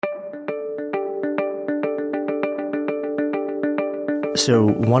So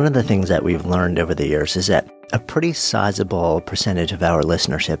one of the things that we've learned over the years is that a pretty sizable percentage of our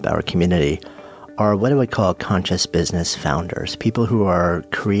listenership, our community, are what I would call conscious business founders, people who are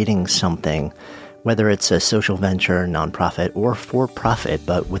creating something, whether it's a social venture, nonprofit, or for-profit,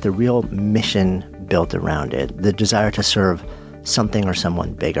 but with a real mission built around it, the desire to serve something or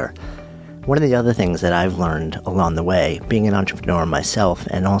someone bigger. One of the other things that I've learned along the way, being an entrepreneur myself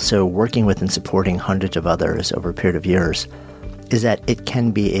and also working with and supporting hundreds of others over a period of years, is that it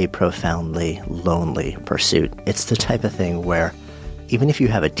can be a profoundly lonely pursuit. It's the type of thing where even if you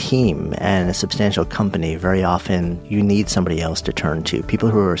have a team and a substantial company, very often you need somebody else to turn to, people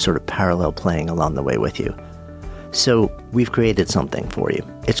who are sort of parallel playing along the way with you. So we've created something for you.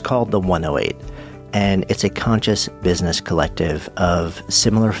 It's called the 108, and it's a conscious business collective of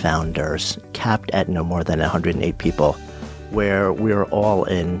similar founders capped at no more than 108 people, where we're all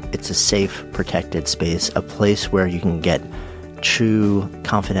in. It's a safe, protected space, a place where you can get true,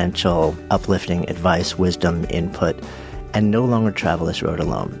 confidential, uplifting advice, wisdom, input, and no longer travel this road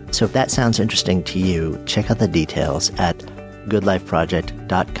alone. So if that sounds interesting to you, check out the details at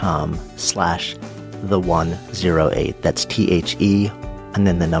goodlifeproject.com/the108. That's THE and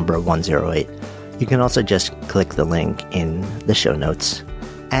then the number 108. You can also just click the link in the show notes.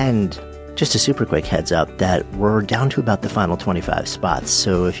 And just a super quick heads up that we're down to about the final 25 spots.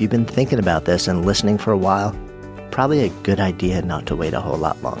 So if you've been thinking about this and listening for a while, probably a good idea not to wait a whole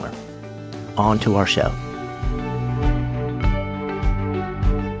lot longer. On to our show.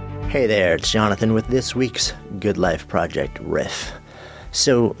 Hey there, it's Jonathan with this week's Good Life Project riff.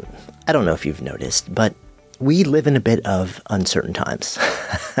 So, I don't know if you've noticed, but we live in a bit of uncertain times.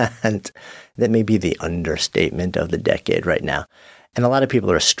 And that may be the understatement of the decade right now. And a lot of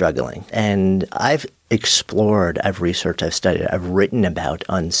people are struggling. And I've explored, I've researched, I've studied, I've written about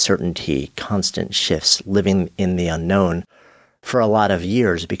uncertainty, constant shifts, living in the unknown for a lot of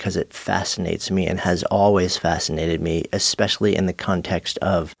years because it fascinates me and has always fascinated me, especially in the context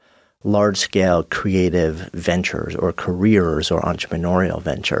of large-scale creative ventures or careers or entrepreneurial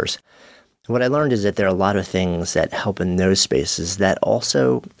ventures. What I learned is that there are a lot of things that help in those spaces that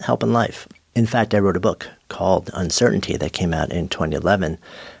also help in life. In fact, I wrote a book called Uncertainty that came out in 2011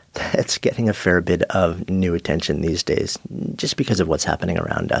 that's getting a fair bit of new attention these days just because of what's happening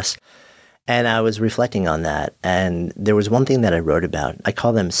around us. And I was reflecting on that, and there was one thing that I wrote about. I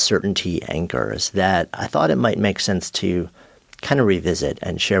call them certainty anchors that I thought it might make sense to kind of revisit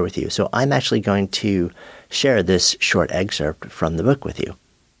and share with you. So I'm actually going to share this short excerpt from the book with you.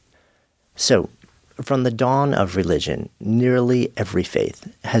 So, from the dawn of religion, nearly every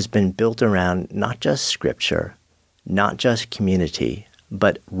faith has been built around not just scripture, not just community,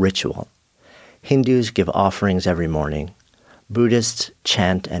 but ritual. Hindus give offerings every morning. Buddhists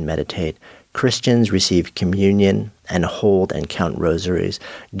chant and meditate. Christians receive communion and hold and count rosaries.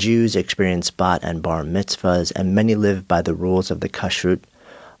 Jews experience bat and bar mitzvahs, and many live by the rules of the kashrut.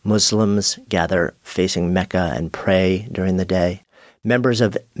 Muslims gather facing Mecca and pray during the day. Members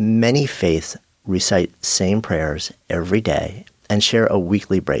of many faiths recite same prayers every day and share a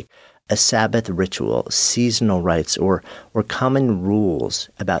weekly break, a Sabbath ritual, seasonal rites, or common rules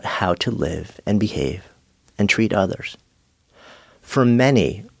about how to live and behave and treat others. For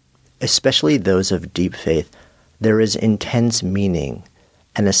many, especially those of deep faith, there is intense meaning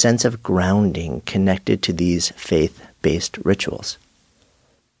and a sense of grounding connected to these faith-based rituals.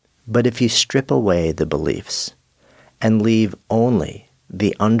 But if you strip away the beliefs and leave only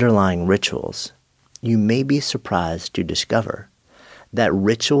the underlying rituals, you may be surprised to discover that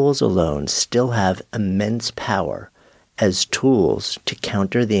rituals alone still have immense power as tools to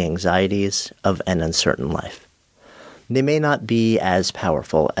counter the anxieties of an uncertain life. They may not be as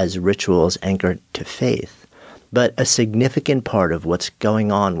powerful as rituals anchored to faith, but a significant part of what's going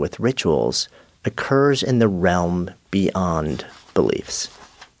on with rituals occurs in the realm beyond beliefs.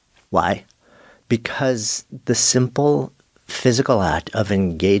 Why? Because the simple physical act of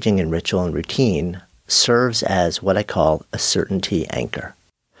engaging in ritual and routine serves as what I call a certainty anchor.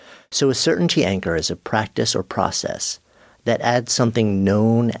 So a certainty anchor is a practice or process that adds something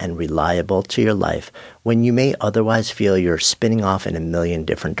known and reliable to your life when you may otherwise feel you're spinning off in a million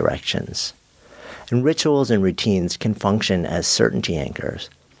different directions. And rituals and routines can function as certainty anchors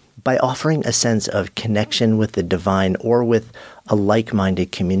by offering a sense of connection with the divine or with a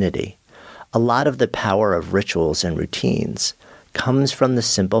like-minded community. A lot of the power of rituals and routines comes from the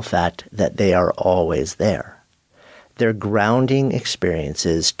simple fact that they are always there. They're grounding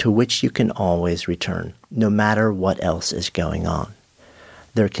experiences to which you can always return, no matter what else is going on.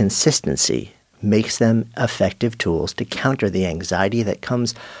 Their consistency makes them effective tools to counter the anxiety that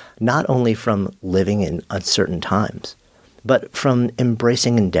comes not only from living in uncertain times, but from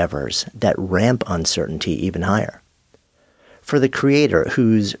embracing endeavors that ramp uncertainty even higher. For the creator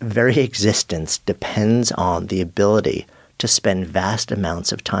whose very existence depends on the ability to spend vast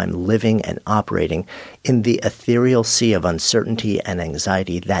amounts of time living and operating in the ethereal sea of uncertainty and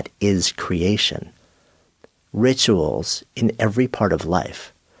anxiety that is creation, rituals in every part of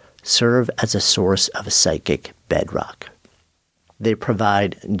life serve as a source of psychic bedrock. They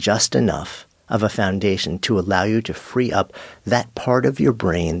provide just enough of a foundation to allow you to free up that part of your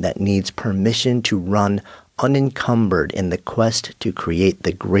brain that needs permission to run unencumbered in the quest to create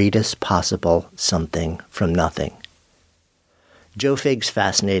the greatest possible something from nothing. Joe Figg's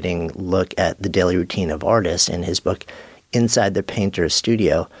fascinating look at the daily routine of artists in his book, Inside the Painter's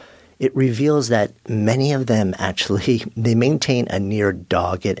Studio, it reveals that many of them actually, they maintain a near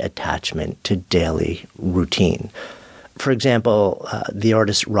dogged attachment to daily routine. For example, the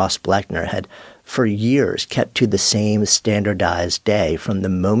artist Ross Bleckner had for years kept to the same standardized day from the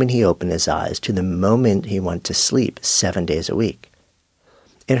moment he opened his eyes to the moment he went to sleep 7 days a week.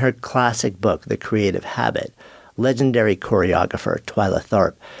 In her classic book, The Creative Habit, legendary choreographer Twyla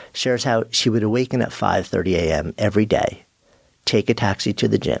Tharp shares how she would awaken at 5:30 a.m. every day, take a taxi to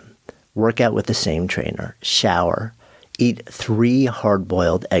the gym, work out with the same trainer, shower, eat 3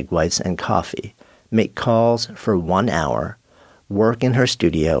 hard-boiled egg whites and coffee, make calls for 1 hour, work in her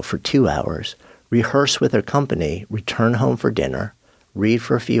studio for 2 hours, rehearse with her company, return home for dinner, read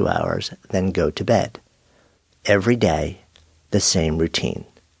for a few hours, then go to bed. Every day, the same routine.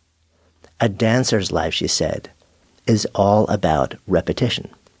 A dancer's life, she said, is all about repetition.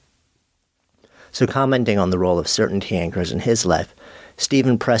 So commenting on the role of certainty anchors in his life,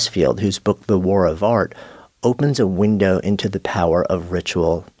 Stephen Pressfield, whose book The War of Art, opens a window into the power of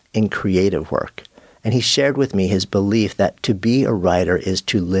ritual in creative work. And he shared with me his belief that to be a writer is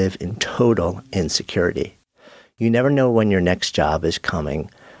to live in total insecurity. You never know when your next job is coming.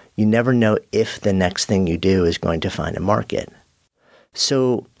 You never know if the next thing you do is going to find a market.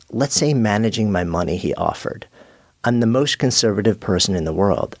 So let's say managing my money, he offered. I'm the most conservative person in the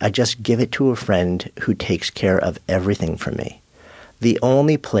world. I just give it to a friend who takes care of everything for me. The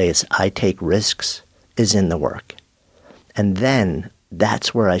only place I take risks is in the work. And then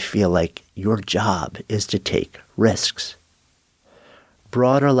that's where I feel like your job is to take risks.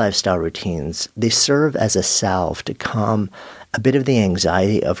 Broader lifestyle routines, they serve as a salve to calm a bit of the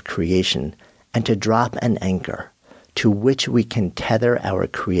anxiety of creation and to drop an anchor to which we can tether our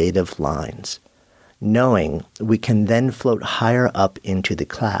creative lines, knowing we can then float higher up into the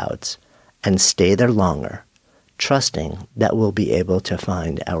clouds and stay there longer, trusting that we'll be able to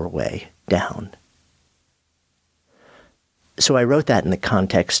find our way down. So I wrote that in the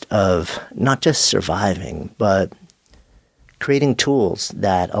context of not just surviving, but creating tools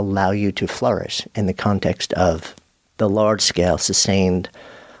that allow you to flourish in the context of the large-scale, sustained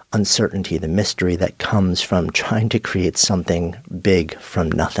uncertainty, the mystery that comes from trying to create something big from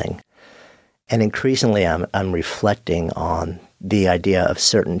nothing. And increasingly, I'm reflecting on the idea of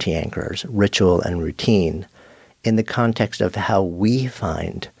certainty anchors, ritual and routine, in the context of how we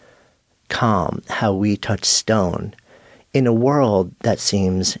find calm, how we touch stone, in a world that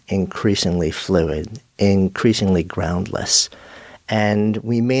seems increasingly fluid, increasingly groundless. And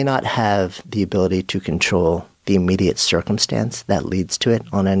we may not have the ability to control the immediate circumstance that leads to it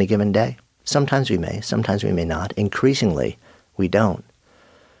on any given day. Sometimes we may not. Increasingly, we don't.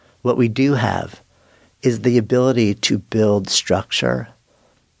 What we do have is the ability to build structure,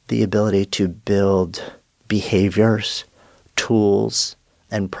 the ability to build behaviors, tools,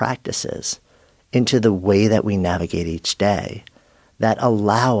 and practices into the way that we navigate each day that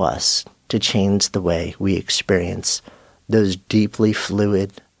allow us to change the way we experience those deeply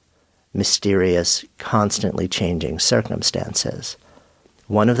fluid, mysterious, constantly changing circumstances.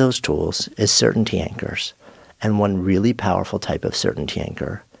 One of those tools is certainty anchors, and one really powerful type of certainty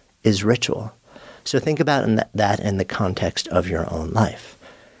anchor is ritual. So think about that in the context of your own life.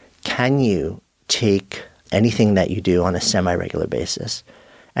 Can you take anything that you do on a semi-regular basis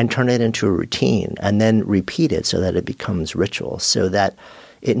and turn it into a routine and then repeat it so that it becomes ritual, so that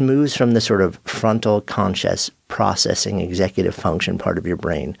it moves from the sort of frontal conscious processing executive function part of your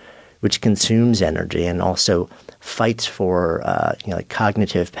brain, which consumes energy and also fights for like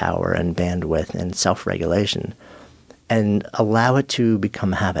cognitive power and bandwidth and self-regulation, and allow it to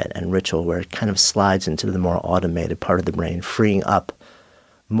become habit and ritual where it kind of slides into the more automated part of the brain, freeing up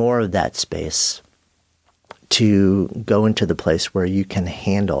more of that space to go into the place where you can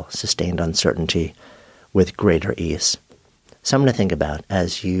handle sustained uncertainty with greater ease. Something to think about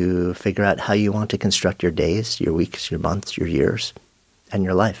as you figure out how you want to construct your days, your weeks, your months, your years, and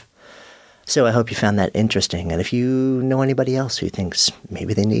your life. So I hope you found that interesting. And if you know anybody else who thinks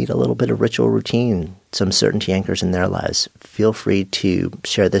maybe they need a little bit of ritual routine, some certainty anchors in their lives, feel free to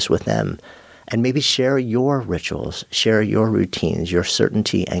share this with them. And maybe share your rituals, share your routines, your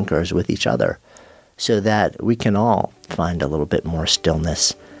certainty anchors with each other so that we can all find a little bit more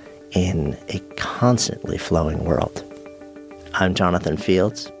stillness in a constantly flowing world. I'm Jonathan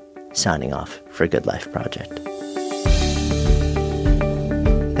Fields, signing off for Good Life Project.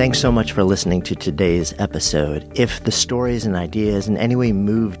 Thanks so much for listening to today's episode. If the stories and ideas in any way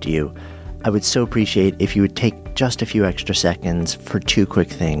moved you, I would so appreciate if you would take just a few extra seconds for two quick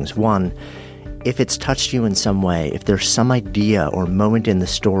things. One, if it's touched you in some way, if there's some idea or moment in the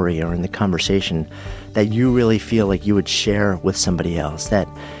story or in the conversation that you really feel like you would share with somebody else, that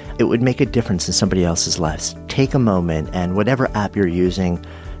it would make a difference in somebody else's lives, take a moment and whatever app you're using,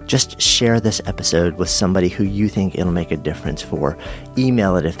 just share this episode with somebody who you think it'll make a difference for.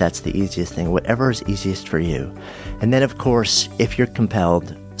 Email it if that's the easiest thing, whatever is easiest for you. And then, of course, if you're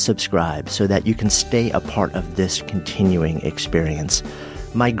compelled, subscribe so that you can stay a part of this continuing experience.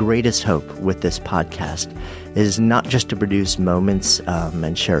 My greatest hope with this podcast is not just to produce moments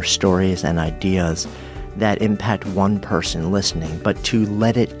and share stories and ideas that impact one person listening, but to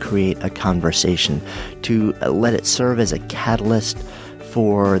let it create a conversation, to let it serve as a catalyst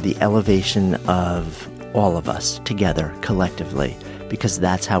for the elevation of all of us together, collectively, because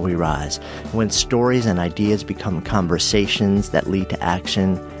that's how we rise. When stories and ideas become conversations that lead to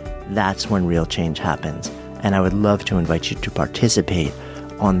action, that's when real change happens. And I would love to invite you to participate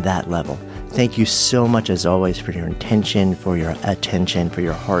on that level. Thank you so much, as always, for your intention, for your attention, for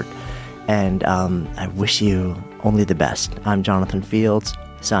your heart. And I wish you only the best. I'm Jonathan Fields,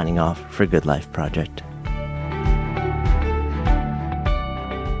 signing off for Good Life Project.